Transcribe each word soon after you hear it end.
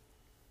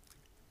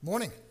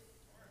Morning.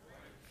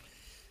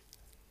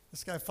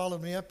 This guy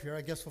followed me up here.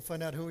 I guess we'll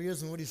find out who he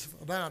is and what he's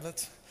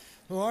about.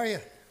 Who are you?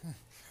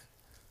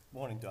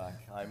 Morning, Doc.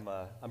 I'm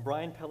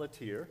Brian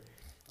Pelletier.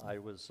 I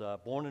was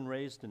born and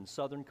raised in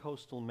southern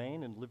coastal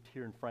Maine and lived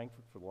here in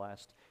Frankfurt for the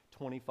last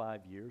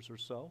 25 years or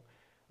so.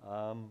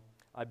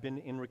 I've been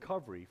in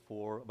recovery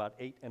for about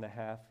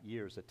 8.5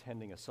 years,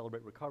 attending a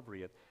Celebrate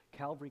Recovery at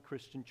Calvary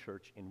Christian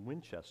Church in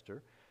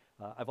Winchester.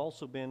 I've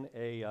also been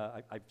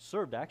I've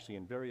served actually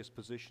in various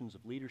positions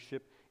of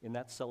leadership in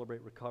that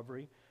Celebrate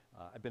Recovery.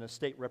 I've been a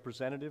state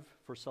representative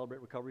for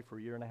Celebrate Recovery for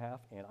a year and a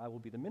half, and I will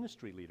be the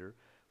ministry leader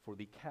for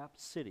the Cap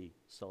City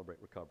Celebrate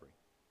Recovery.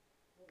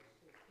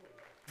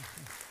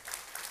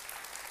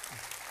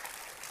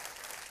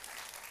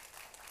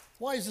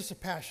 Why is this a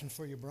passion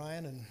for you,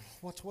 Brian, and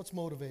what's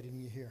motivating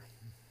you here?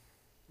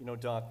 You know,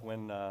 Doc,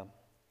 when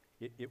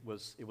it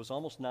was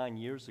almost 9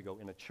 years ago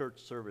in a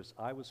church service,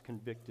 I was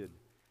convicted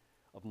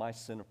of my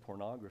sin of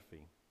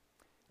pornography,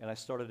 and I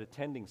started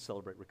attending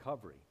Celebrate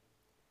Recovery.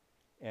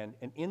 And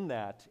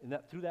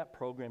through that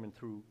program and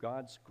through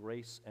God's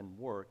grace and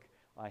work,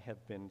 I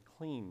have been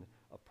clean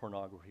of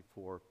pornography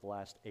for the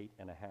last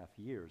 8.5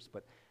 years.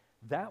 But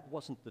that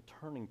wasn't the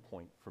turning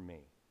point for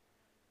me.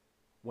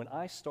 When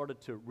I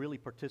started to really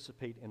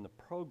participate in the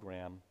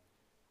program,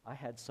 I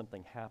had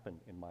something happen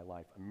in my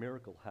life. A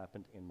miracle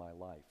happened in my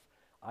life.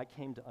 I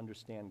came to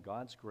understand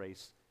God's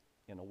grace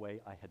in a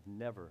way I had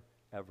never,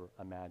 ever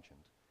imagined.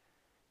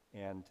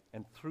 And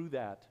through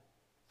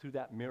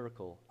that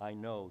miracle, I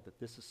know that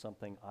this is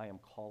something I am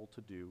called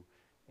to do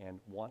and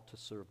want to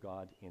serve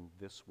God in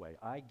this way.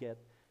 I get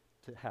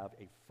to have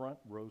a front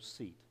row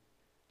seat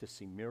to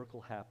see miracle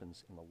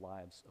happens in the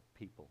lives of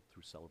people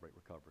through Celebrate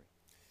Recovery.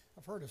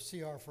 I've heard of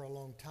CR for a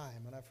long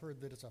time, and I've heard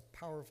that it's a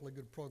powerfully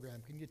good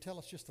program. Can you tell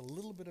us just a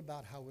little bit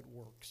about how it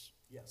works?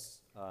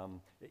 Yes.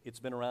 It's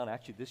been around.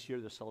 Actually, this year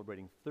they're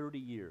celebrating 30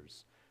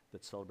 years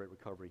that Celebrate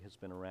Recovery has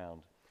been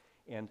around.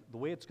 And the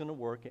way it's going to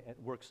work, it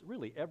works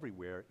really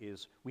everywhere,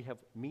 is we have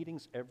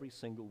meetings every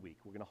single week.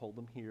 We're going to hold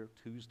them here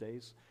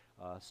Tuesdays,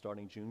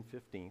 starting June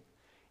 15th.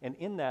 And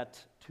in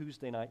that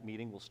Tuesday night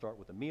meeting, we'll start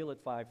with a meal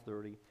at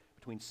 5:30.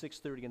 Between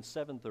 6:30 and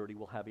 7:30,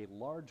 we'll have a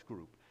large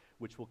group,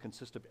 which will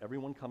consist of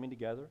everyone coming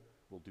together.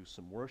 We'll do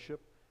some worship.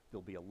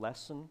 There'll be a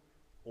lesson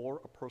or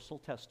a personal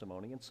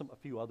testimony and a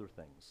few other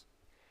things.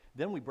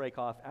 Then we break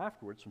off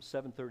afterwards from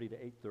 7:30 to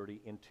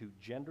 8:30 into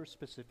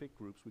gender-specific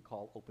groups we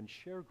call open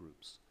share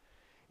groups.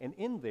 And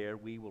in there,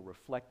 we will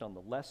reflect on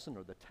the lesson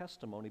or the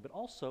testimony, but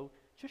also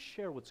just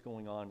share what's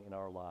going on in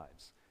our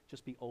lives.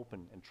 Just be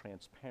open and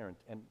transparent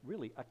and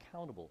really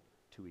accountable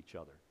to each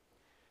other.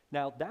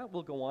 Now, that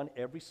will go on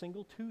every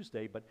single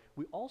Tuesday, but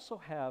we also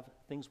have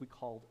things we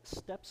call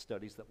step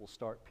studies that will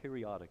start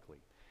periodically.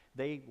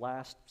 They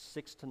last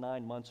 6 to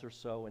 9 months or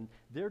so, and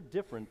they're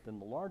different than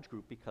the large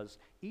group because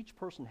each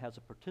person has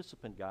a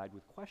participant guide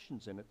with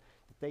questions in it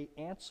that they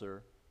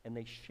answer and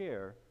they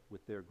share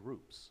with their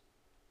groups.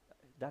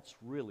 That's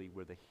really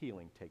where the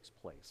healing takes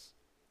place.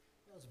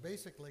 It's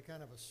basically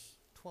kind of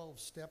a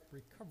 12-step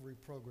recovery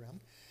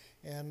program,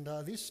 and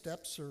these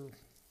steps are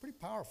pretty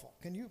powerful.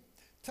 Can you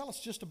tell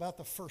us just about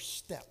the first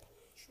step?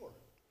 Sure,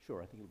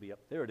 I think it'll be up.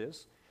 There it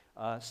is.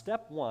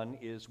 Step 1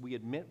 is we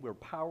admit we're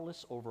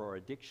powerless over our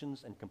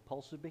addictions and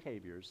compulsive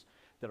behaviors,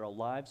 that our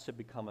lives have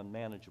become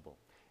unmanageable.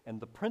 And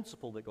the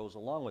principle that goes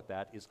along with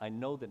that is I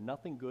know that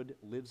nothing good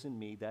lives in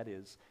me, that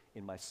is,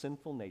 in my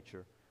sinful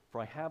nature, for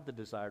I have the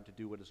desire to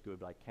do what is good,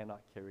 but I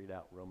cannot carry it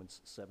out,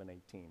 Romans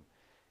 7:18.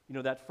 You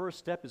know, that first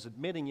step is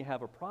admitting you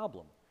have a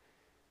problem.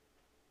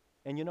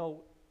 And you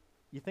know,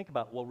 you think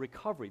about, well,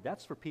 recovery,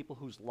 that's for people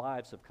whose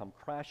lives have come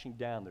crashing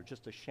down. They're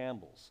just a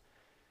shambles.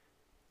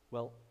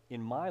 Well,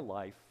 in my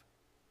life,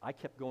 I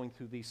kept going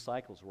through these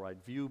cycles where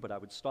I'd view, but I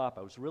would stop.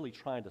 I was really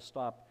trying to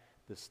stop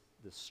this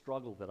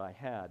struggle that I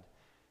had.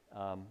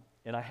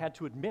 And I had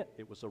to admit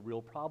it was a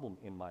real problem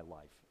in my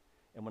life.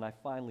 And when I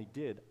finally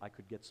did, I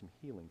could get some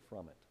healing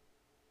from it.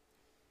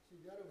 So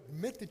you've got to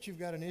admit that you've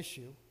got an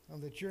issue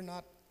and that you're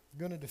not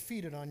going to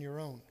defeat it on your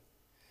own.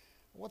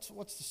 What's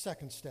the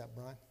second step,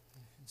 Brian?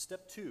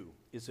 Step 2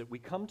 is that we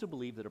come to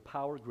believe that a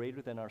power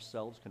greater than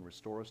ourselves can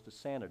restore us to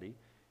sanity.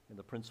 And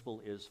the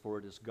principle is, for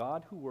it is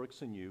God who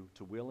works in you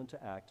to will and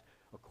to act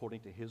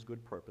according to his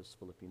good purpose,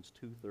 Philippians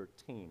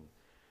 2:13.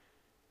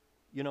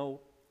 You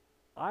know,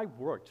 I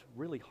worked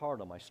really hard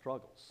on my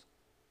struggles.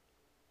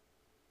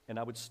 And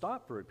I would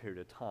stop for a period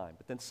of time,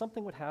 but then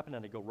something would happen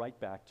and I'd go right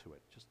back to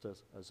it, just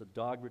as a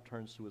dog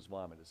returns to his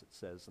vomit, as it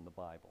says in the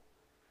Bible.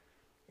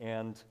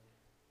 And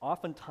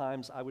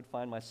oftentimes I would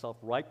find myself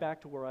right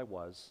back to where I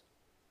was,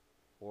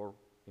 or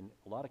in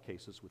a lot of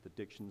cases with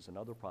addictions and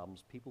other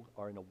problems, people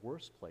are in a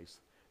worse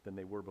place than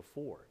they were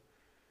before.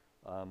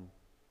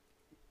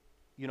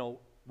 You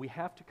know, we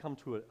have to come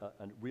to a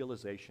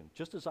realization,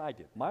 just as I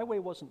did. My way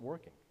wasn't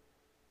working.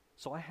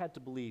 So I had to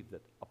believe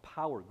that a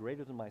power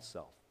greater than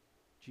myself,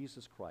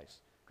 Jesus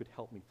Christ, could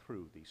help me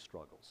through these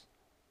struggles.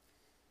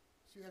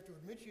 So you have to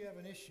admit you have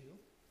an issue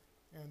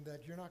and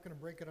that you're not going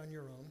to break it on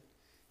your own.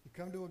 You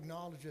come to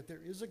acknowledge that there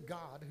is a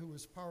God who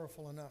is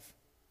powerful enough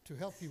to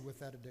help you with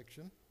that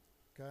addiction.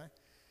 Okay?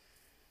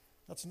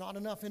 That's not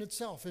enough in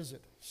itself, is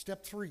it?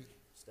 Step 3.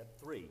 Step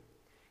 3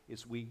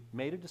 is we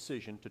made a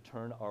decision to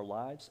turn our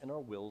lives and our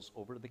wills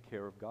over to the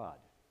care of God.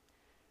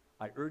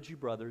 I urge you,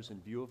 brothers, in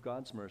view of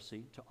God's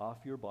mercy, to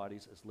offer your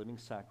bodies as living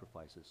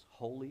sacrifices,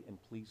 holy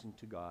and pleasing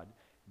to God.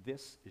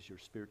 This is your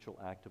spiritual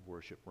act of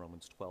worship,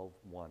 Romans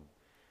 12:1.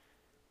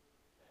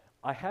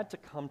 I had to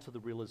come to the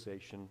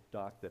realization,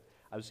 Doc, that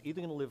I was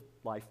either going to live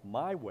life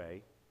my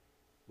way,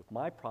 with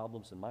my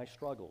problems and my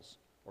struggles,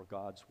 or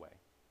God's way.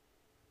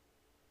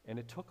 And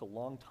it took a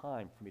long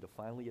time for me to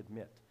finally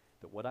admit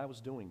that what I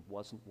was doing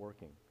wasn't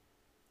working,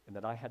 and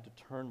that I had to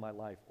turn my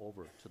life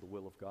over to the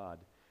will of God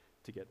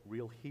to get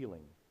real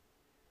healing.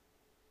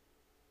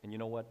 And you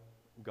know what?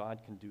 God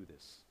can do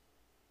this.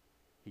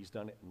 He's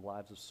done it in the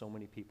lives of so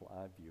many people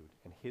I've viewed,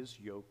 and his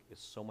yoke is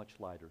so much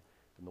lighter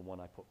than the one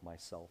I put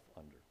myself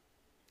under.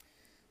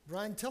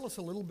 Brian, tell us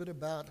a little bit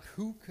about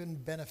who can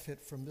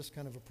benefit from this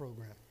kind of a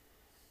program.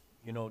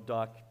 You know,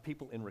 Doc,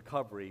 people in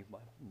recovery,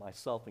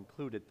 myself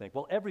included, think,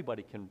 well,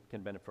 everybody can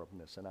benefit from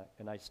this,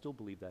 and I still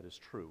believe that is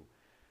true.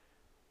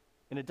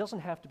 And it doesn't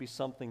have to be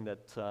something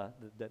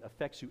that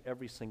affects you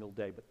every single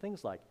day, but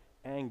things like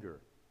anger,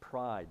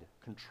 pride,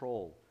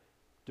 control,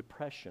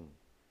 depression,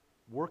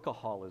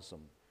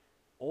 workaholism,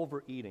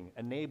 overeating,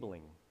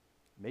 enabling.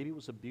 Maybe it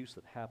was abuse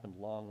that happened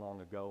long,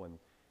 long ago, and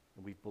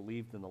we've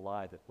believed in the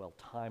lie that, well,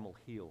 time will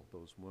heal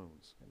those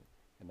wounds,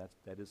 and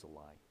that is a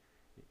lie.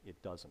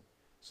 It doesn't.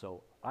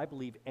 So I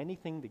believe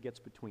anything that gets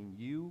between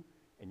you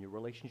and your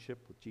relationship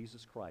with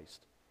Jesus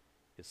Christ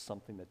is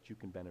something that you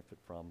can benefit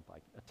from by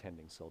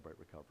attending Celebrate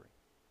Recovery.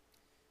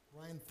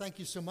 Ryan, thank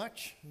you so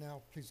much.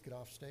 Now, please get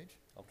off stage.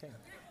 Okay.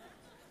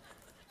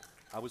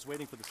 I was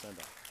waiting for the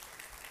send-off.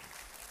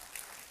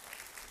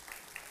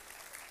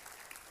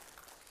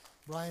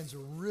 Brian's a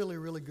really,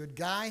 really good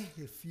guy.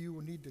 If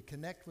you need to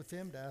connect with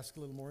him to ask a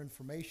little more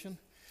information,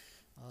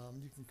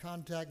 you can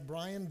contact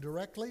Brian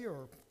directly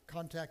or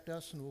contact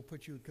us and we'll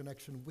put you in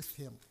connection with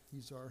him.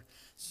 He's our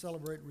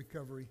Celebrate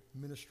Recovery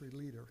ministry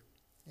leader.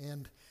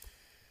 And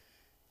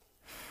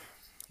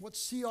what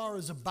CR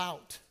is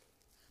about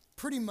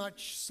pretty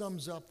much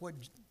sums up what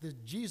the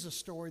Jesus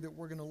story that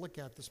we're going to look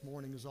at this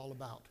morning is all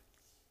about.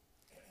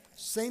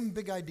 Same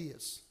big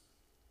ideas.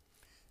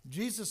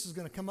 Jesus is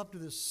going to come up to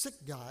this sick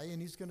guy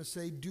and he's going to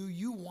say, "Do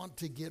you want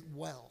to get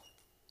well?"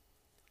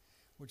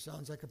 Which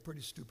sounds like a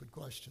pretty stupid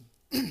question.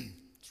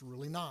 It's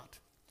really not.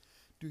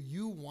 Do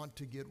you want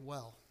to get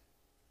well?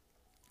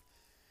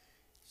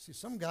 See,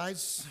 some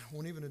guys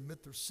won't even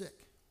admit they're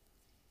sick.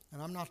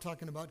 And I'm not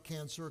talking about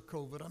cancer or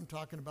COVID. I'm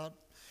talking about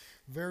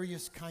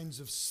various kinds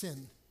of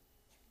sin.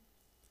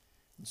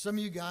 And some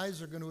of you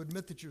guys are going to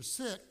admit that you're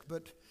sick,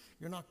 but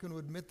you're not going to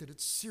admit that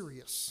it's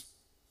serious.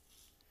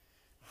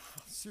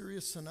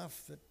 Serious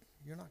enough that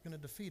you're not going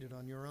to defeat it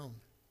on your own.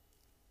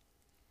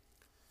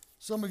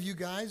 Some of you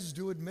guys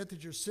do admit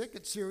that you're sick,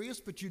 it's serious,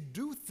 but you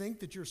do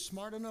think that you're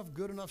smart enough,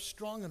 good enough,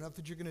 strong enough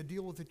that you're going to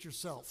deal with it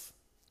yourself.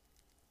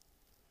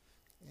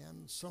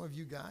 And some of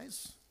you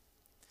guys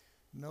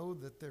know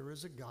that there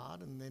is a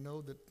God and they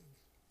know that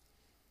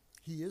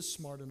he is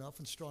smart enough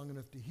and strong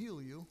enough to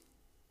heal you.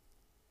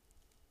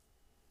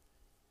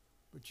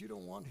 But you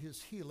don't want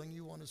his healing,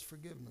 you want his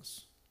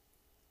forgiveness.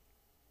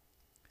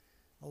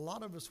 A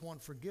lot of us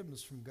want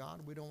forgiveness from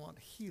God. We don't want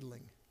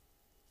healing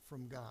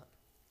from God.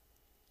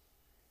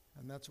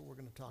 And that's what we're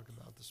going to talk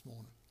about this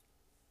morning.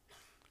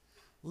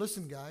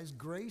 Listen, guys,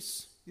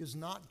 grace is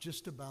not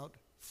just about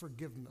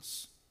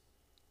forgiveness.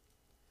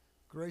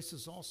 Grace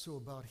is also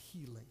about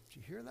healing. Did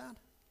you hear that?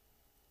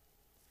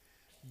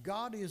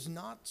 God is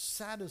not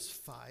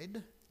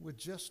satisfied with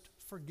just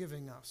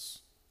forgiving us.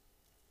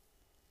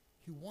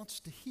 He wants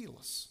to heal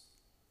us.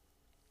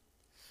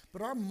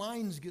 But our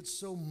minds get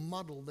so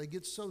muddled, they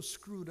get so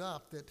screwed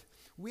up that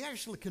we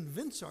actually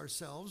convince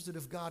ourselves that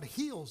if God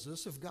heals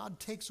us, if God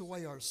takes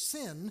away our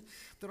sin,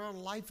 that our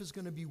life is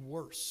going to be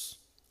worse.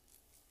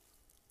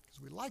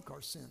 Because we like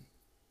our sin.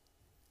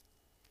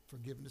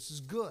 Forgiveness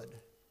is good,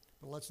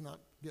 but let's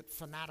not get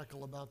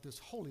fanatical about this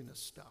holiness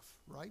stuff,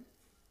 right?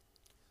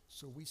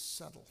 So we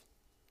settle.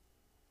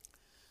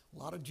 A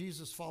lot of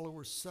Jesus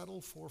followers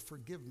settle for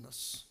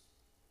forgiveness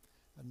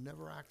and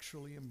never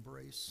actually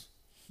embrace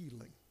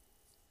healing.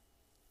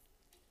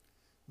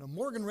 Now,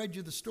 Morgan read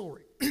you the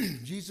story.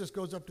 Jesus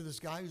goes up to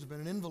this guy who's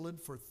been an invalid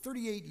for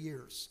 38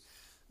 years.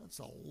 That's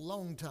a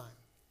long time.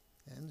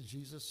 And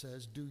Jesus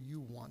says, "Do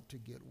you want to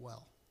get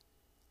well?"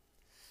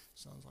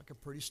 Sounds like a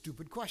pretty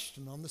stupid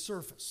question on the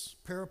surface.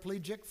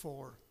 Paraplegic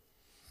for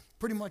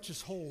pretty much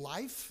his whole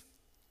life.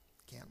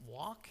 Can't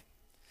walk.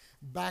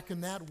 Back in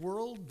that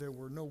world, there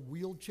were no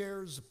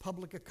wheelchairs,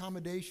 public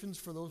accommodations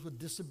for those with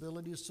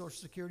disabilities,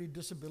 Social Security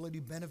disability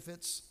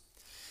benefits.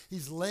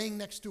 He's laying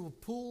next to a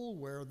pool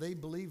where they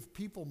believe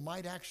people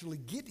might actually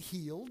get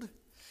healed.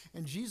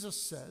 And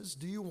Jesus says,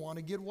 "Do you want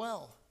to get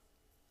well?"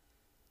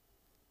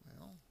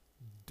 Well,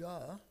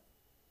 duh.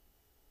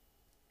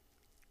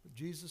 But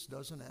Jesus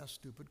doesn't ask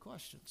stupid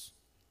questions.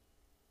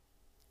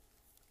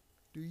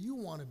 Do you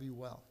want to be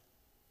well?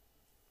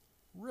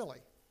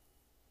 Really?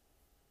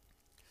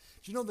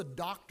 Do you know that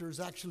doctors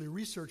actually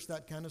research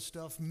that kind of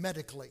stuff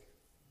medically?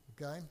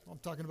 Okay? I'm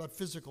talking about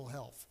physical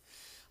health.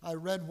 I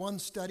read one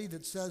study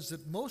that says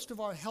that most of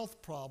our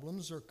health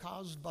problems are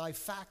caused by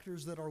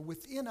factors that are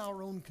within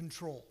our own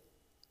control.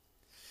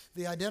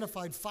 They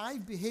identified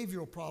 5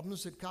 behavioral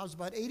problems that cause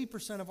about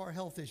 80% of our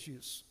health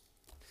issues.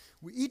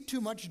 We eat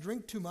too much,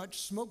 drink too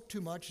much, smoke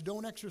too much,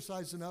 don't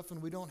exercise enough,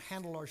 and we don't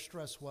handle our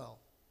stress well.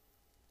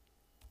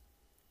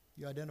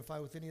 You identify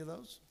with any of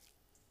those?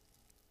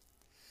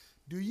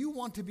 Do you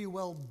want to be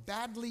well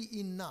badly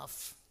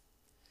enough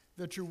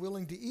that you're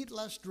willing to eat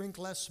less, drink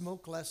less,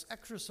 smoke less,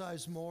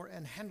 exercise more,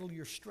 and handle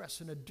your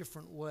stress in a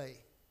different way?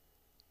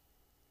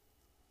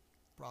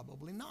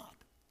 Probably not.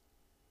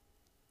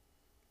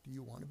 Do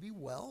you want to be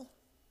well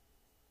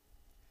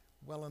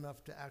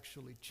enough to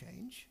actually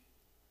change?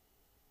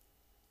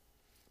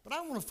 But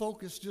I want to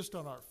focus just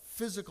on our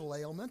physical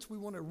ailments. We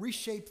want to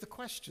reshape the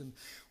question.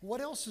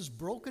 What else is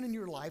broken in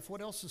your life?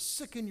 What else is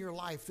sick in your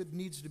life that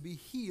needs to be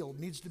healed,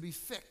 needs to be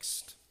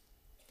fixed?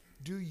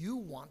 Do you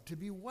want to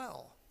be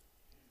well?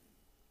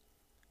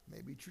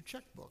 Maybe it's your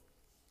checkbook.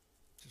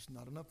 Just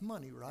not enough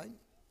money, right?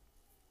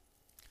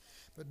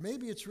 But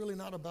maybe it's really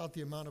not about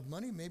the amount of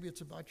money. Maybe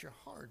it's about your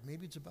heart.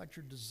 Maybe it's about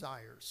your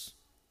desires.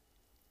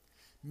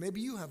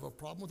 Maybe you have a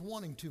problem with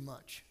wanting too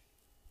much,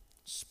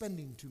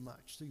 spending too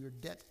much, so your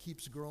debt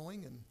keeps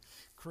growing and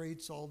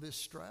creates all this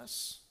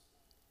stress.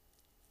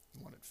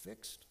 You want it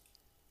fixed?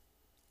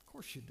 Of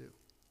course you do.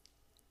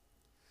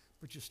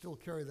 But you still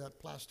carry that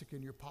plastic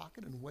in your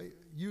pocket and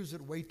use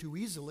it way too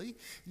easily.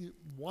 You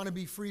want to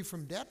be free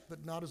from debt,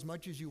 but not as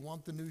much as you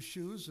want the new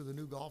shoes or the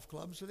new golf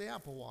clubs or the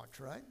Apple Watch,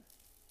 right?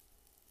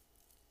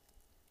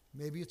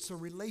 Maybe it's a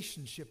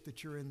relationship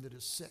that you're in that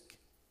is sick.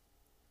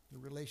 The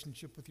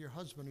relationship with your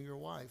husband or your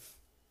wife.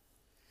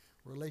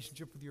 A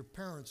relationship with your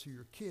parents or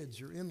your kids,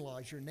 your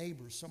in-laws, your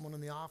neighbors, someone in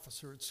the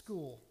office or at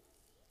school.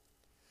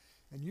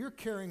 And you're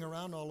carrying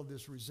around all of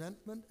this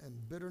resentment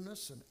and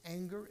bitterness and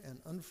anger and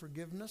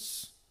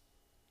unforgiveness.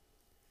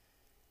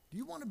 Do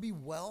you want to be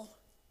well?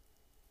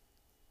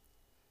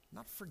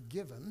 Not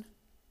forgiven.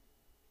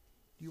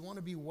 Do you want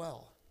to be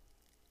well?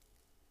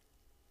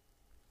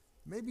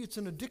 Maybe it's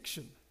an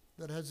addiction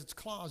that has its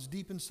claws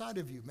deep inside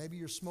of you. Maybe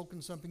you're smoking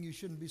something you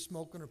shouldn't be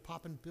smoking, or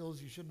popping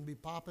pills you shouldn't be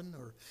popping,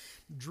 or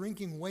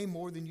drinking way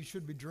more than you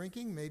should be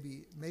drinking.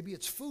 Maybe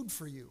it's food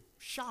for you,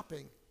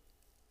 shopping.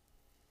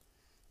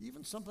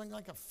 Even something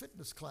like a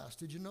fitness class.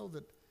 Did you know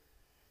that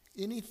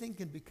anything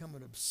can become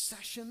an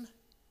obsession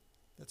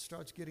that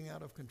starts getting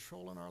out of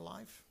control in our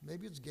life?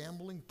 Maybe it's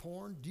gambling,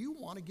 porn. Do you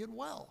want to get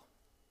well?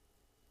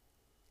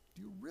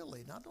 Do you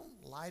really? Now,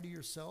 don't lie to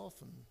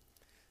yourself and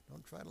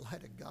don't try to lie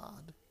to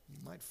God. You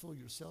might fool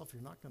yourself.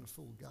 You're not going to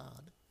fool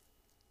God.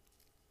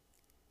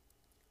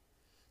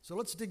 So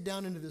let's dig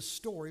down into this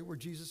story where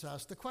Jesus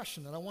asked the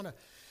question. And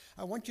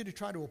I want you to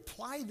try to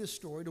apply this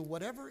story to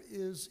whatever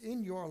is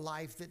in your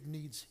life that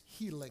needs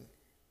healing.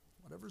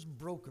 Whatever's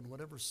broken,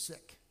 whatever's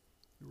sick.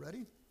 You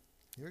ready?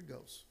 Here it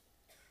goes.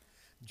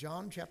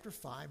 John chapter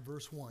 5,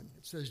 verse 1.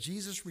 It says,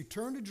 Jesus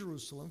returned to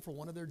Jerusalem for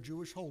one of their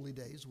Jewish holy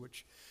days,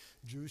 which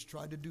Jews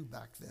tried to do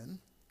back then.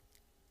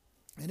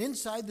 And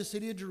inside the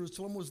city of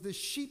Jerusalem was this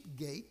sheep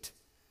gate,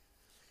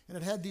 and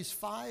it had these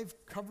 5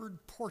 covered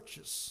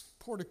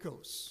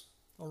porticos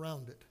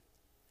around it.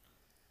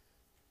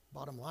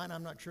 Bottom line,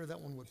 I'm not sure that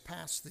one would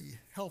pass the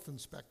health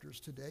inspectors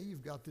today.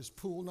 You've got this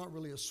pool, not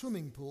really a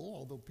swimming pool,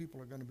 although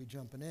people are going to be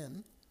jumping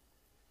in.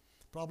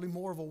 Probably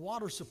more of a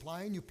water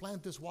supply, and you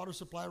plant this water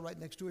supply right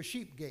next to a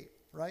sheep gate,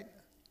 right?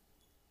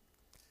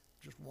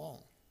 Just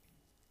wrong.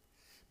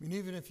 I mean,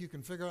 even if you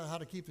can figure out how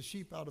to keep the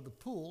sheep out of the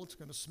pool, it's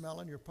going to smell,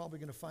 and you're probably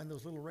going to find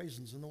those little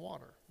raisins in the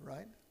water,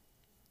 right?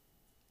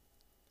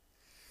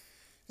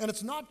 And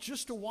it's not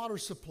just a water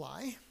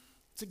supply.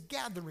 It's a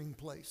gathering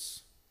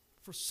place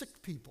for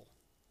sick people.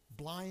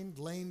 Blind,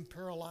 lame,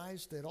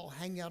 paralyzed. They'd all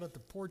hang out at the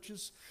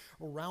porches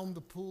around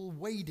the pool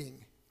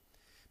waiting,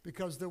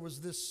 because there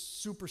was this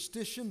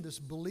superstition, this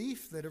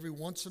belief that every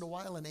once in a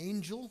while an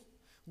angel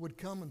would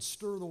come and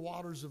stir the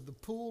waters of the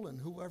pool,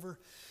 and whoever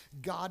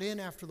got in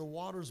after the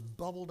waters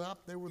bubbled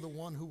up, they were the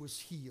one who was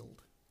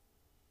healed.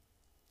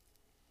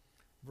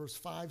 Verse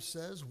 5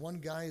 says, one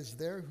guy is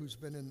there who's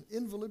been an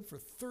invalid for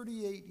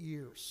 38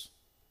 years.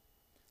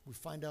 We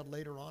find out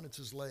later on it's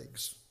his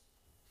legs.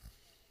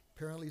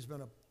 Apparently he's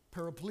been a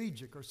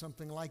paraplegic or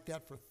something like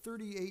that for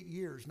 38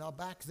 years. Now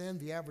back then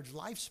the average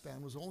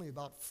lifespan was only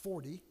about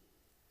 40.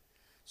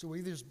 So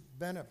either he's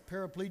been a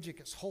paraplegic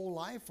his whole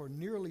life or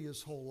nearly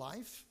his whole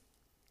life.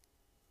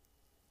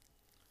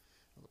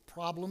 The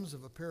problems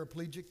of a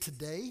paraplegic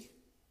today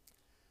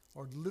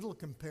are little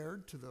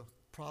compared to the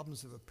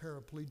problems of a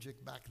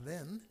paraplegic back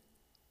then.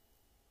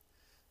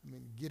 I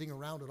mean, getting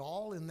around at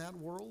all in that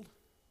world,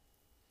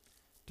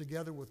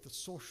 together with the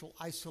social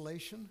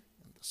isolation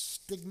and the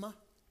stigma.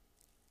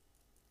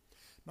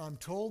 Now, I'm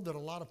told that a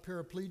lot of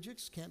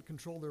paraplegics can't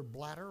control their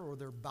bladder or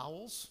their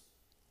bowels,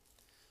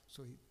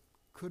 so he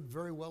could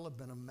very well have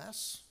been a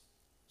mess,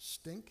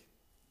 stink,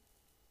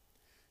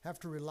 have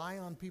to rely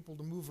on people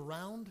to move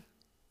around,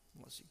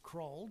 unless he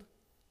crawled.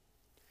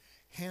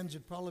 Hands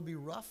would probably be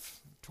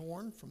rough,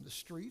 torn from the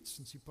streets,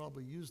 since he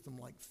probably used them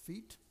like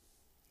feet.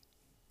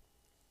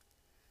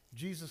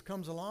 Jesus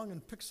comes along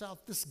and picks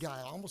out this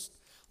guy, almost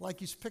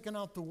like he's picking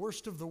out the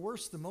worst of the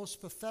worst, the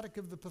most pathetic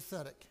of the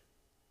pathetic.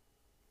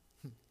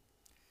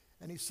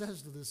 And he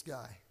says to this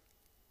guy,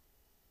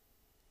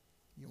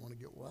 "You want to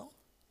get well?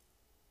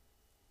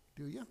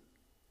 Do you?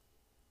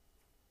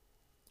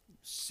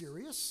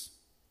 Serious?"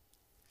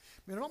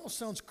 I mean, it almost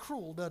sounds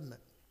cruel, doesn't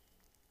it?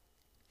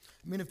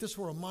 I mean, if this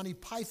were a Monty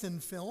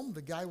Python film,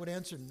 the guy would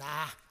answer,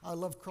 "Nah, I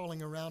love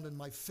crawling around in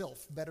my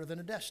filth better than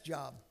a desk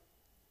job."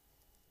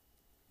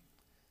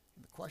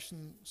 And the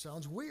question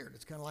sounds weird.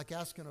 It's kind of like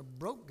asking a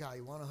broke guy,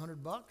 "You want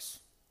 $100?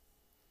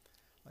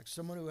 Like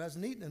someone who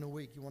hasn't eaten in a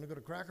week, "You want to go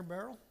to Cracker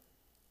Barrel?"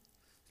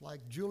 It's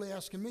like Julie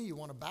asking me, "You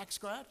want a back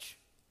scratch?"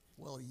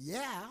 Well,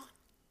 yeah.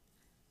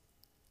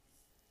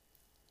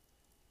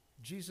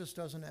 Jesus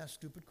doesn't ask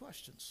stupid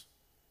questions.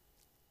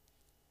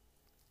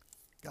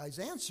 Guy's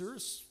answer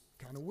is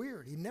kind of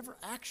weird. He never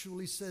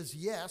actually says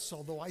yes,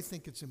 although I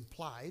think it's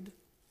implied.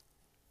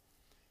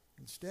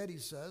 Instead, he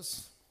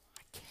says,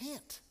 "I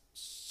can't,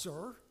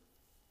 sir.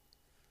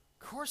 Of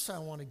course I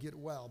want to get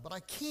well, but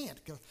I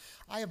can't because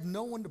I have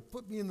no one to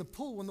put me in the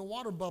pool when the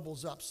water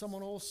bubbles up.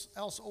 Someone else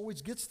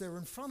always gets there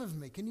in front of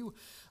me." Can you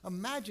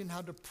imagine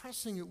how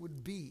depressing it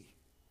would be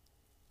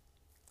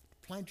to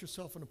plant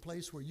yourself in a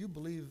place where you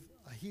believe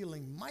a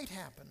healing might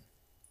happen,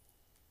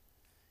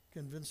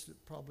 convinced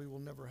it probably will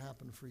never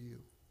happen for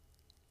you?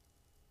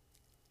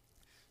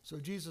 So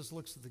Jesus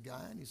looks at the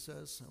guy and he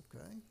says,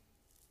 "Okay,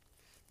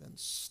 then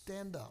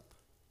stand up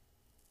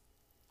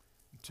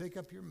and take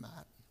up your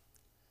mat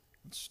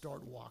and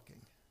start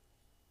walking."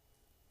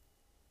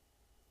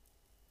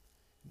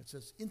 And it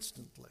says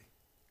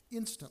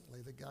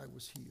instantly the guy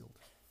was healed.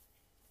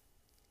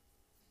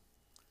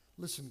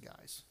 Listen,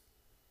 guys,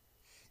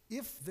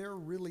 if there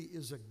really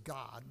is a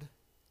God,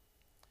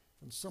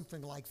 then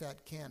something like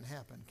that can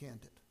happen,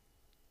 can't it?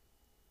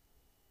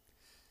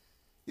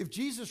 If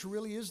Jesus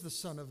really is the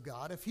Son of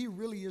God, if he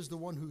really is the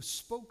one who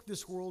spoke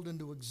this world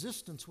into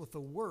existence with a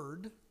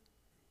word,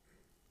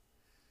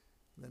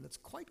 then it's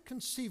quite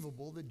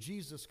conceivable that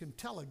Jesus can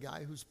tell a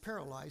guy who's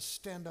paralyzed,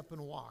 "Stand up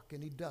and walk,"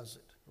 and he does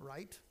it,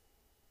 right?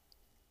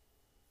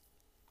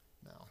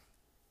 Now,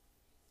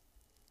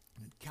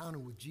 an encounter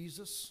with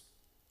Jesus,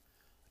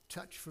 a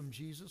touch from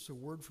Jesus, a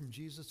word from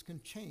Jesus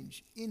can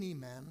change any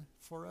man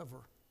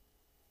forever.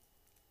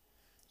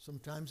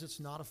 Sometimes it's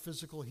not a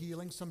physical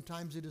healing.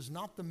 Sometimes it is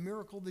not the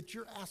miracle that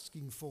you're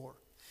asking for.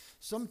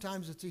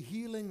 Sometimes it's a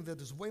healing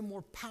that is way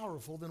more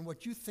powerful than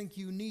what you think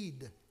you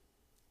need.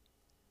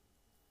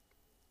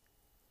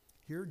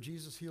 Here,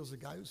 Jesus heals a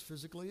guy who's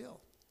physically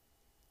ill.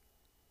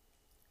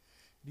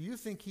 Do you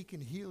think he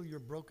can heal your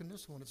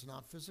brokenness when it's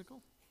not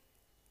physical?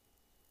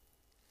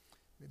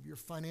 Maybe you're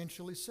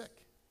financially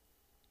sick.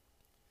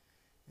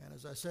 And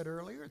as I said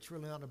earlier, it's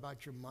really not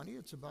about your money.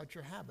 It's about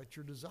your habits,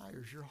 your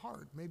desires, your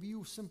heart. Maybe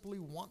you simply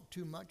want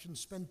too much and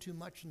spend too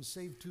much and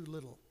save too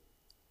little.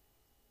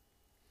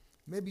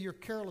 Maybe you're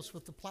careless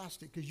with the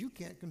plastic because you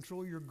can't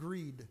control your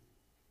greed.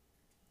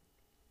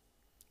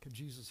 Can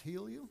Jesus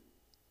heal you?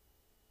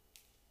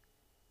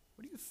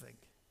 What do you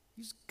think?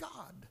 He's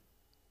God.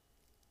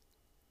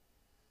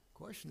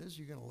 Question is,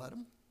 you're going to let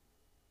him?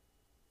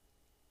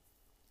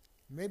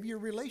 Maybe you're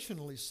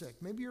relationally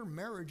sick. Maybe your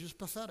marriage is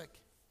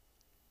pathetic.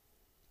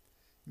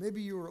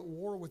 Maybe you're at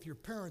war with your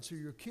parents or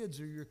your kids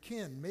or your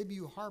kin. Maybe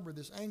you harbor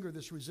this anger,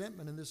 this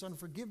resentment, and this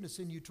unforgiveness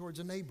in you towards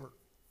a neighbor.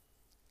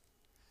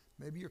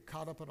 Maybe you're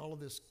caught up in all of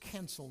this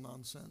cancel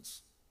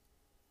nonsense.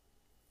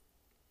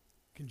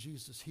 Can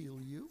Jesus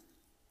heal you?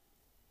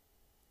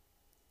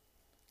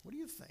 What do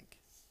you think?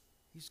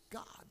 He's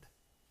God.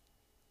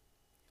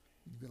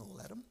 You going to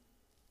let him?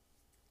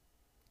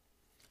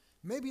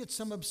 Maybe it's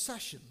some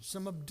obsession,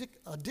 some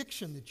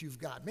addiction that you've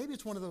got. Maybe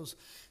it's one of those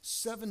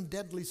 7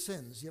 deadly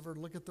sins. You ever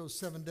look at those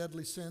 7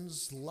 deadly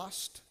sins?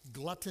 Lust,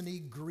 gluttony,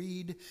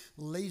 greed,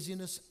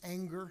 laziness,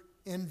 anger,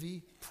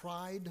 envy,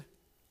 pride.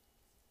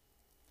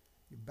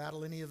 You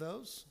battle any of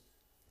those?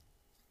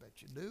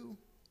 Bet you do.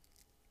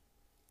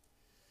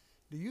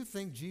 Do you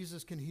think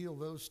Jesus can heal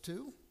those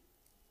too?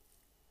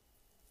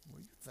 What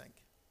do you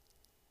think?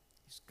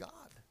 He's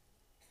God.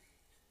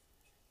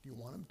 Do you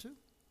want him to?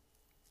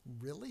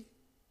 Really?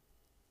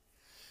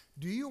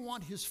 Do you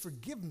want his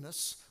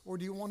forgiveness or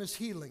do you want his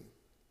healing?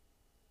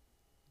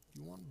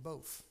 You want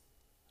both.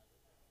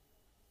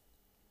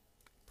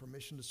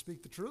 Permission to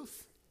speak the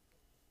truth?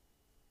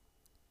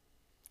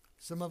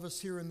 Some of us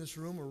here in this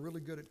room are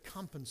really good at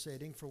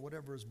compensating for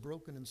whatever is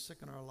broken and sick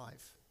in our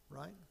life,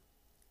 right?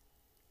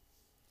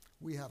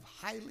 We have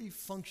highly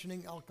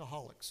functioning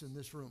alcoholics in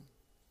this room.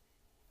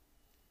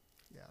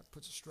 Yeah, it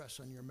puts a stress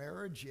on your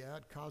marriage. Yeah,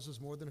 it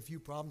causes more than a few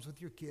problems with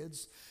your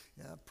kids.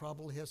 Yeah, it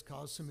probably has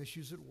caused some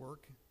issues at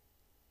work.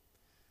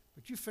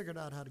 But you figured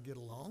out how to get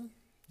along.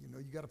 You know,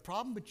 you got a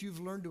problem, but you've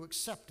learned to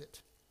accept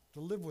it, to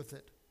live with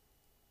it.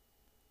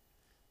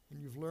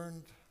 And you've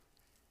learned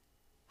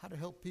how to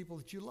help people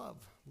that you love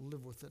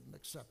live with it and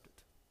accept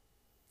it.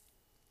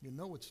 You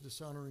know it's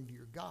dishonoring to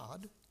your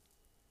God.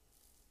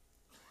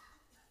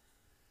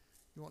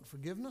 You want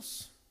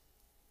forgiveness?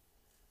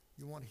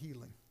 You want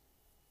healing?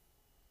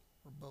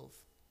 Or both?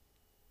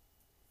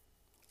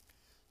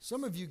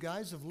 Some of you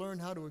guys have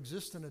learned how to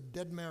exist in a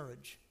dead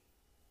marriage.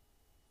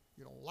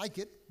 You don't like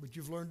it, but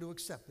you've learned to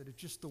accept it. It's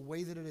just the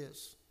way that it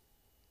is.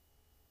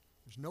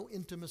 There's no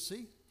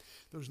intimacy.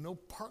 There's no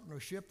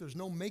partnership. There's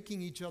no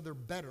making each other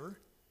better.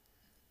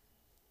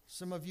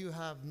 Some of you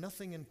have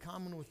nothing in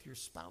common with your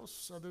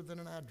spouse other than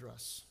an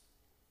address.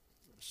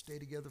 Stay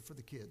together for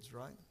the kids,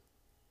 right?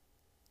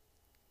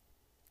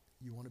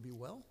 You want to be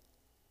well?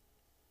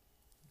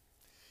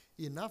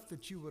 Enough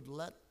that you would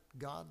let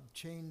God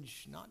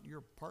change not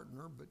your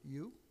partner, but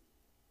you?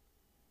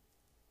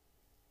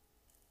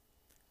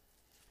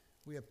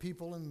 We have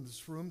people in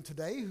this room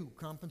today who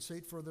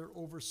compensate for their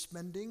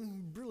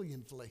overspending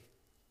brilliantly.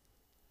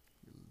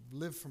 You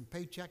live from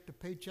paycheck to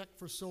paycheck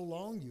for so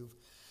long, you've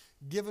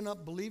given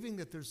up believing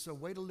that there's a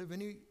way to live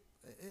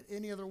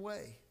any other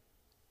way.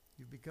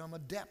 You've become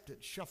adept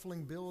at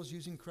shuffling bills,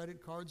 using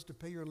credit cards to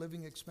pay your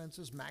living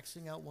expenses,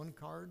 maxing out one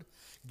card,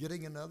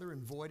 getting another,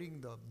 and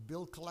voiding the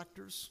bill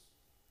collectors.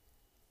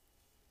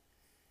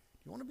 Do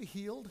you want to be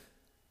healed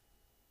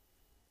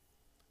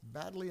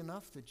badly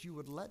enough that you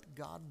would let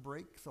God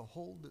break the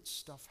hold that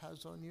stuff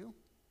has on you?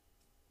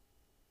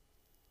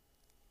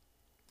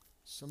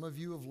 Some of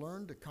you have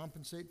learned to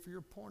compensate for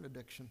your porn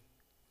addiction.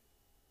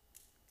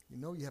 You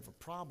know you have a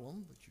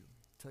problem, but you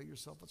tell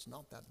yourself it's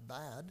not that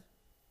bad.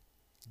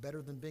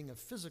 Better than being a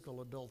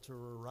physical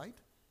adulterer, right?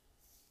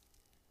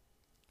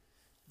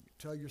 You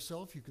tell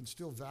yourself you can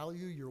still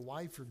value your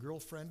wife or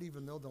girlfriend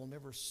even though they'll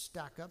never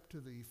stack up to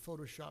the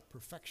Photoshop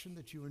perfection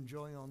that you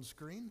enjoy on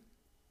screen.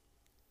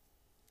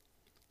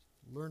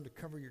 Learn to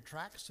cover your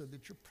tracks so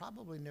that you'll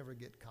probably never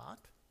get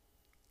caught.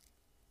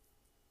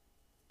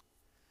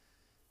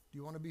 Do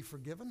you want to be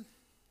forgiven? Do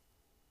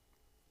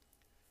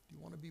you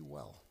want to be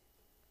well?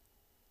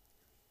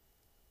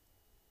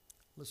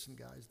 Listen,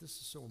 guys, this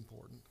is so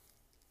important.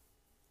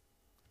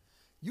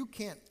 You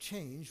can't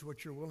change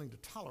what you're willing to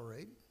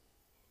tolerate.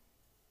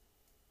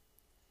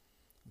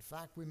 In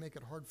fact, we make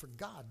it hard for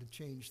God to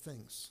change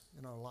things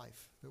in our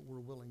life that we're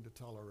willing to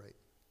tolerate.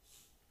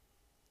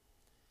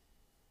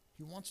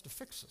 He wants to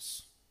fix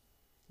us.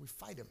 We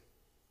fight him.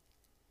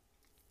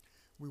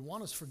 We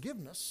want his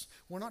forgiveness.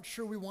 We're not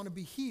sure we want to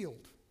be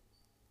healed.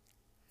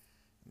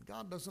 And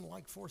God doesn't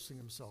like forcing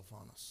himself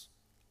on us.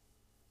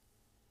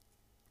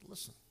 But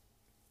listen.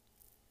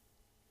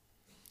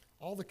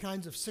 All the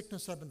kinds of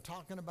sickness I've been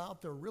talking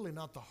about, they're really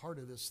not the heart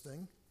of this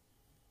thing.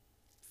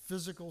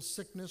 Physical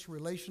sickness,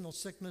 relational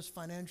sickness,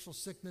 financial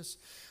sickness,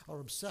 our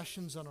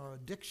obsessions and our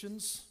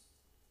addictions.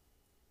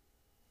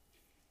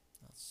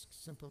 That's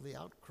simply the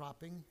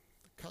outcropping,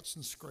 the cuts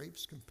and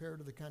scrapes compared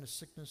to the kind of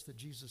sickness that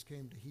Jesus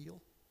came to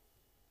heal.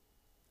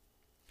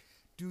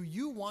 Do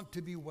you want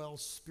to be well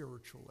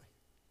spiritually?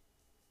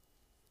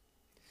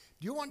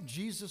 Do you want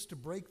Jesus to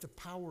break the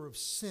power of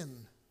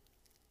sin?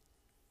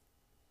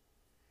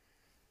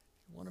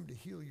 You want him to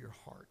heal your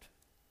heart?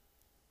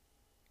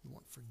 You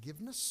want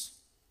forgiveness?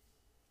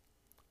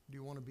 Do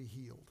you want to be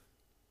healed?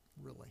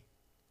 Really?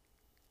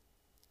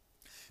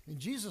 I mean,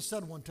 Jesus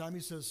said one time, he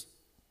says,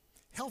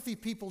 healthy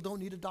people don't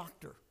need a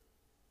doctor.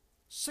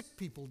 Sick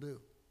people do.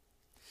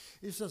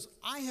 He says,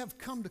 I have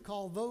come to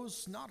call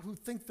those not who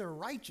think they're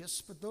righteous,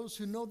 but those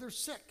who know they're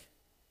sick.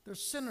 They're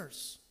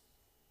sinners.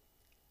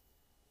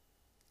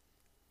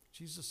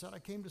 Jesus said, I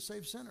came to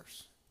save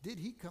sinners. Did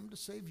he come to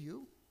save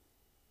you?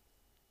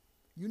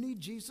 You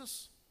need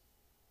Jesus?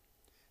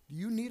 Do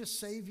you need a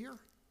Savior?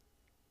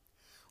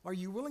 Are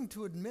you willing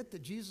to admit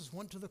that Jesus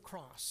went to the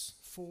cross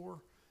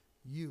for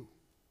you?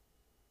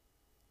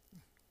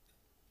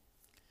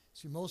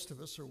 See, most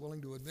of us are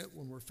willing to admit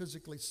when we're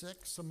physically sick.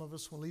 Some of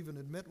us will even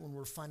admit when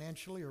we're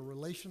financially or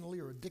relationally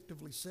or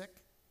addictively sick.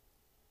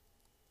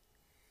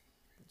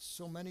 But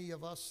so many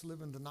of us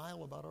live in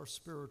denial about our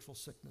spiritual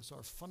sickness,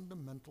 our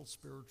fundamental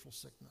spiritual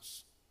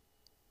sickness.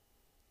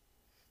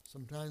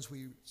 Sometimes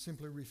we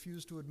simply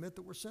refuse to admit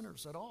that we're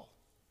sinners at all.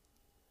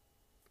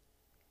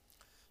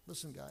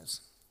 Listen, guys,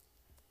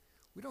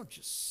 we don't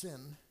just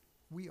sin,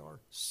 we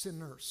are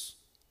sinners.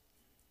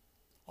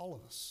 All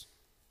of us.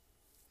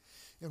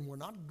 And we're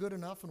not good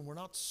enough, and we're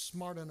not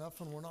smart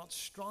enough, and we're not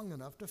strong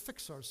enough to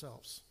fix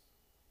ourselves.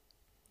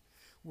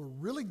 We're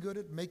really good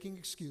at making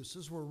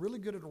excuses. We're really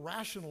good at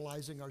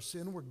rationalizing our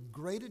sin. We're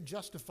great at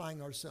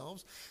justifying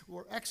ourselves.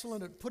 We're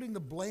excellent at putting the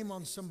blame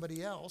on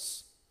somebody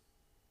else.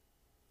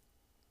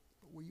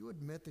 Will you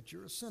admit that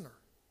you're a sinner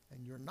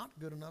and you're not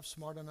good enough,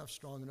 smart enough,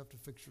 strong enough to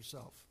fix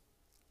yourself?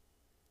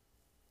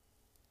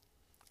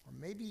 Or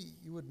maybe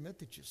you admit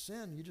that you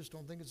sin, you just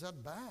don't think it's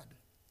that bad.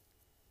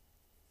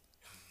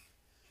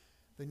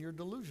 Then you're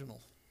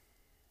delusional.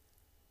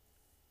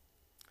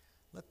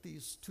 Let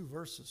these two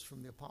verses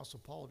from the Apostle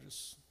Paul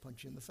just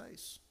punch you in the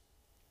face.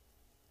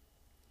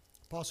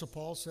 Apostle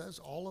Paul says,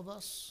 all of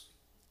us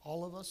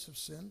have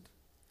sinned.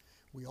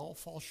 We all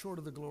fall short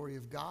of the glory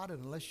of God,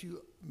 and unless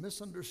you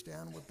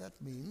misunderstand what that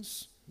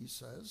means, he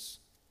says,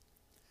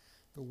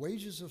 the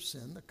wages of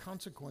sin, the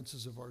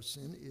consequences of our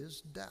sin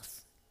is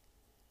death.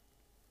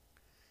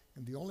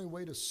 And the only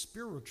way to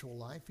spiritual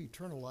life,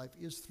 eternal life,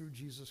 is through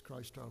Jesus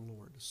Christ our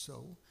Lord.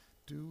 So,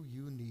 do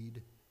you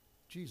need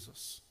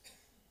Jesus?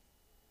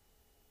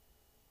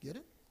 Get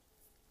it?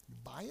 You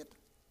buy it?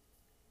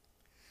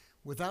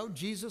 Without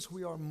Jesus,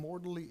 we are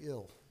mortally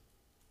ill,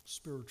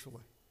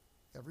 spiritually.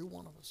 Every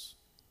one of us.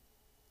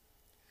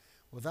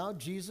 Without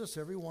Jesus,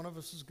 every one of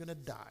us is going to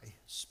die,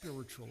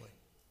 spiritually.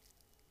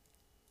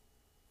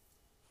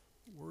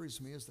 What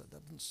worries me is that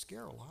doesn't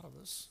scare a lot of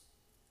us.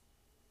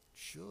 It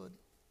should.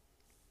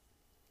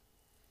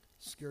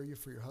 Scare you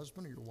for your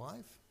husband or your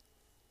wife?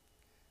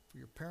 For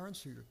your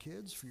parents or your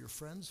kids? For your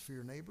friends? For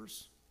your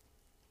neighbors?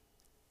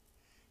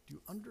 Do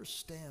you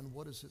understand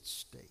what is at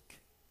stake?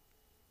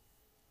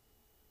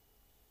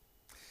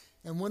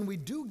 And when we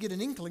do get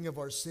an inkling of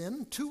our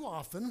sin, too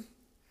often,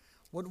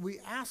 what we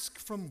ask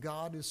from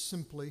God is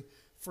simply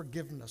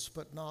forgiveness,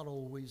 but not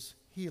always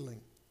healing.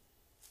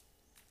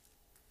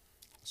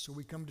 So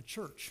we come to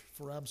church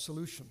for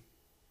absolution.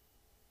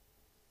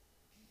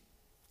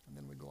 And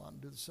then we go out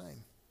and do the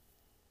same.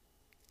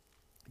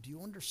 Do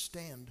you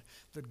understand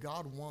that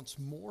God wants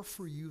more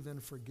for you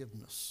than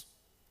forgiveness?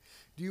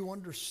 Do you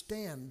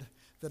understand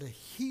that a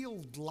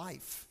healed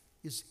life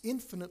is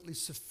infinitely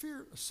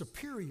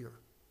superior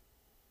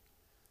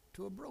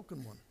to a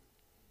broken one?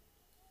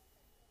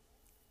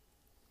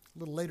 A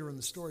little later in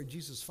the story,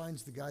 Jesus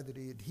finds the guy that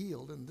he had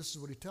healed, and this is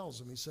what he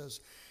tells him. He says,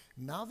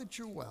 now that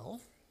you're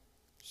well,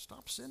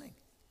 stop sinning.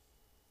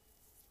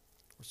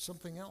 Or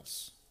something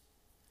else,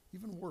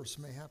 even worse,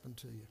 may happen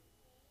to you.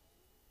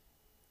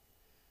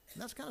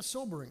 And that's kind of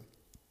sobering.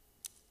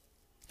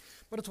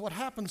 But it's what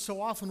happens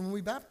so often when we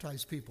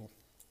baptize people.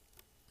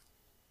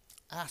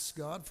 Ask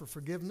God for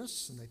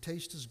forgiveness, and they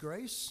taste his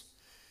grace.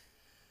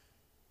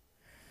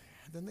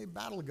 Then they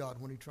battle God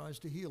when he tries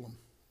to heal them.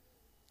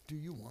 Do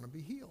you want to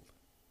be healed?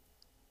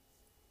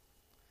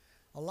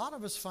 A lot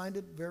of us find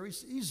it very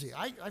easy.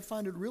 I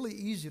find it really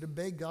easy to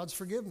beg God's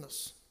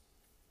forgiveness,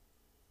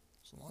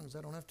 so long as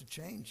I don't have to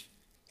change.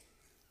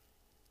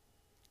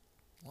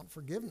 I want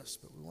forgiveness,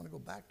 but we want to go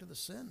back to the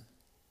sin.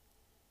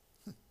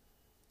 Do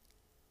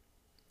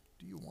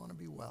you want to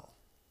be well?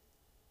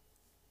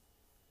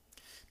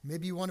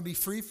 Maybe you want to be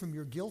free from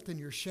your guilt and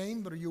your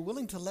shame, but are you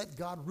willing to let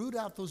God root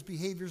out those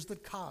behaviors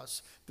that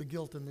cause the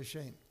guilt and the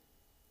shame?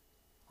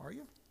 Are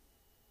you?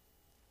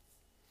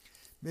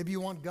 Maybe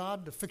you want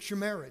God to fix your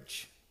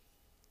marriage.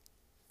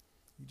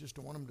 You just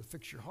don't want him to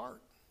fix your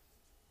heart.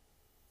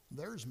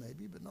 Theirs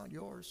maybe, but not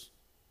yours.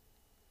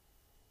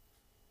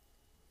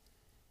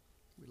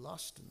 We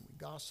lust and we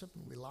gossip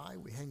and we lie.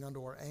 We hang on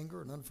to our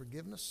anger and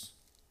unforgiveness.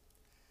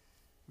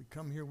 We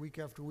come here week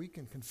after week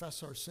and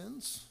confess our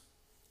sins.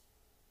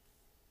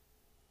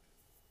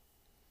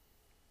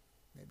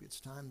 Maybe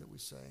it's time that we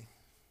say,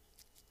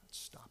 let's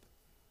stop it.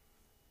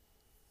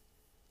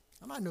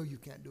 And I know you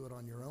can't do it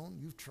on your own.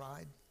 You've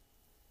tried.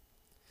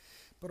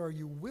 But are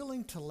you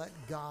willing to let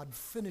God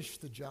finish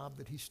the job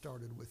that he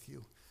started with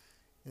you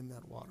in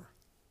that water?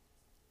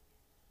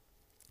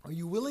 Are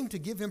you willing to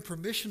give him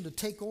permission to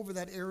take over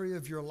that area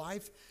of your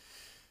life,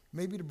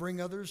 maybe to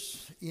bring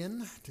others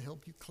in to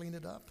help you clean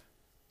it up?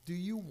 Do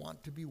you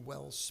want to be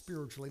well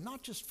spiritually?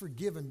 Not just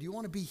forgiven. Do you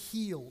want to be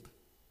healed?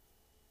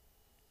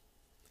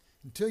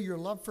 Until your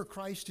love for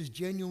Christ is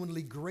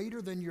genuinely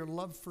greater than your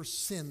love for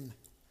sin,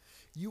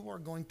 you are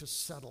going to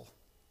settle.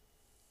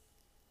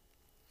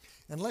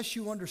 Unless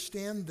you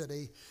understand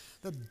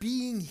that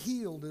being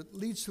healed, it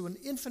leads to an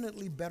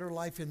infinitely better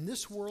life in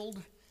this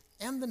world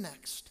and the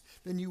next,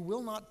 then you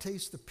will not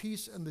taste the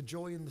peace and the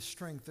joy and the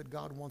strength that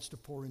God wants to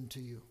pour into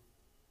you.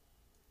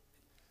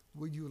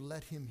 Will you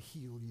let him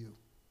heal you?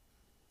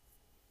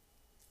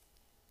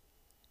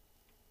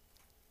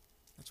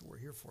 That's what we're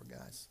here for,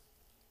 guys.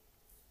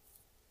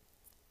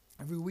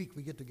 Every week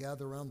we get to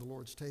gather around the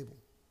Lord's table.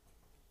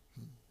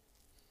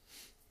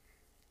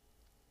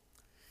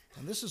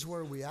 And this is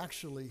where we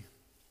actually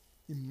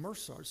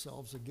immerse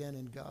ourselves again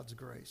in God's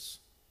grace.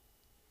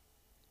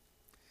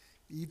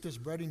 You eat this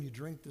bread and you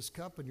drink this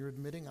cup and you're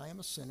admitting, I am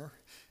a sinner,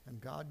 and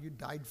God, you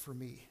died for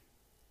me.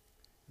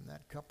 And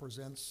that cup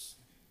presents,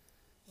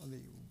 and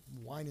the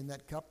wine in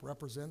that cup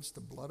represents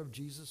the blood of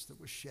Jesus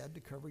that was shed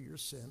to cover your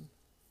sin.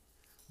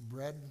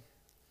 Bread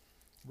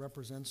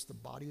represents the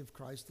body of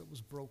Christ that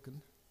was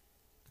broken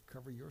to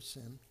cover your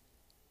sin.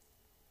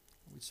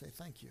 And we say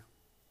thank you.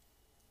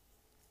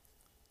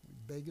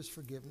 We beg his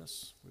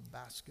forgiveness. We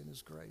bask in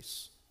his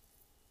grace.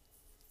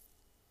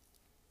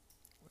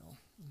 Well,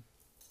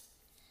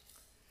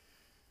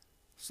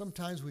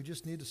 sometimes we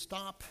just need to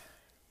stop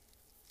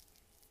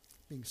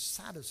being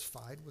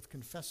satisfied with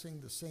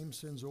confessing the same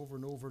sins over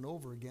and over and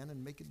over again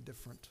and make it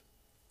different.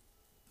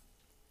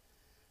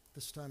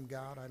 This time,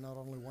 God, I not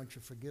only want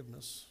your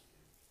forgiveness,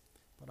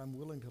 but I'm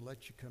willing to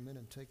let you come in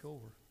and take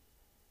over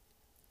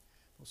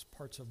those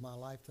parts of my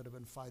life that have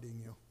been fighting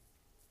you.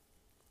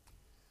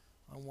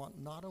 I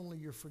want not only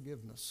your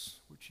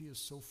forgiveness, which he is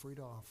so free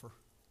to offer,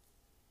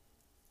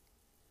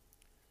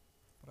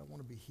 but I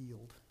want to be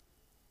healed.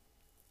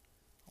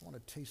 I want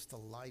to taste the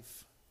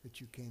life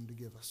that you came to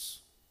give us.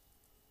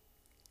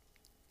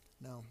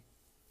 Now,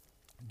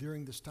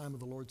 During this time of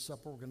the Lord's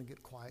Supper, we're going to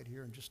get quiet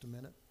here in just a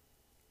minute.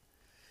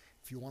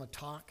 If you want to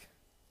talk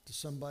to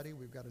somebody,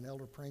 we've got an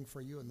elder praying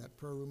for you in that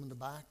prayer room in the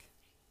back.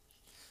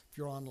 If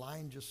you're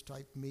online, just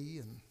type me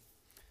and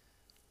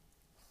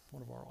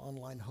one of our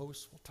online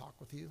hosts will talk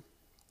with you.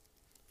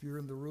 If you're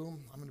in the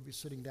room, I'm going to be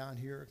sitting down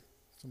here.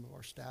 Some of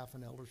our staff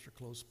and elders are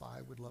close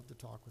by. We'd love to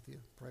talk with you,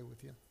 pray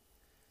with you.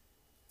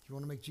 If you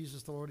want to make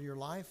Jesus the Lord of your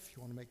life, if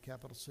you want to make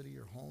Capital City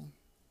your home,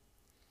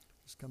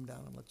 just come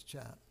down and let's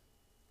chat.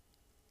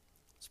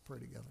 Let's pray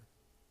together.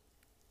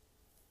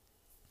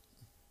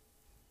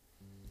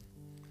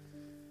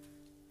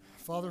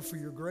 Father, for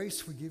your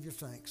grace, we give you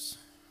thanks.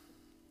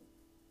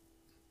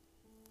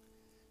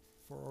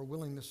 For our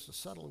willingness to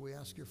settle, we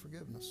ask your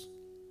forgiveness.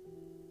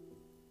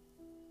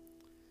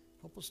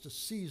 Help us to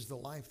seize the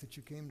life that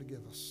you came to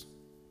give us.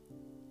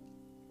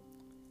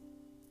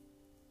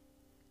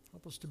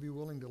 Help us to be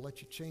willing to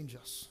let you change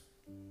us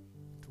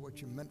to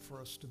what you meant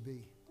for us to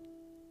be.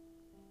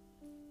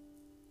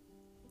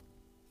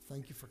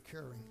 Thank you for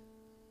caring.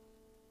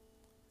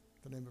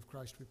 In the name of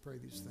Christ, we pray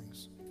these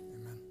things. Amen.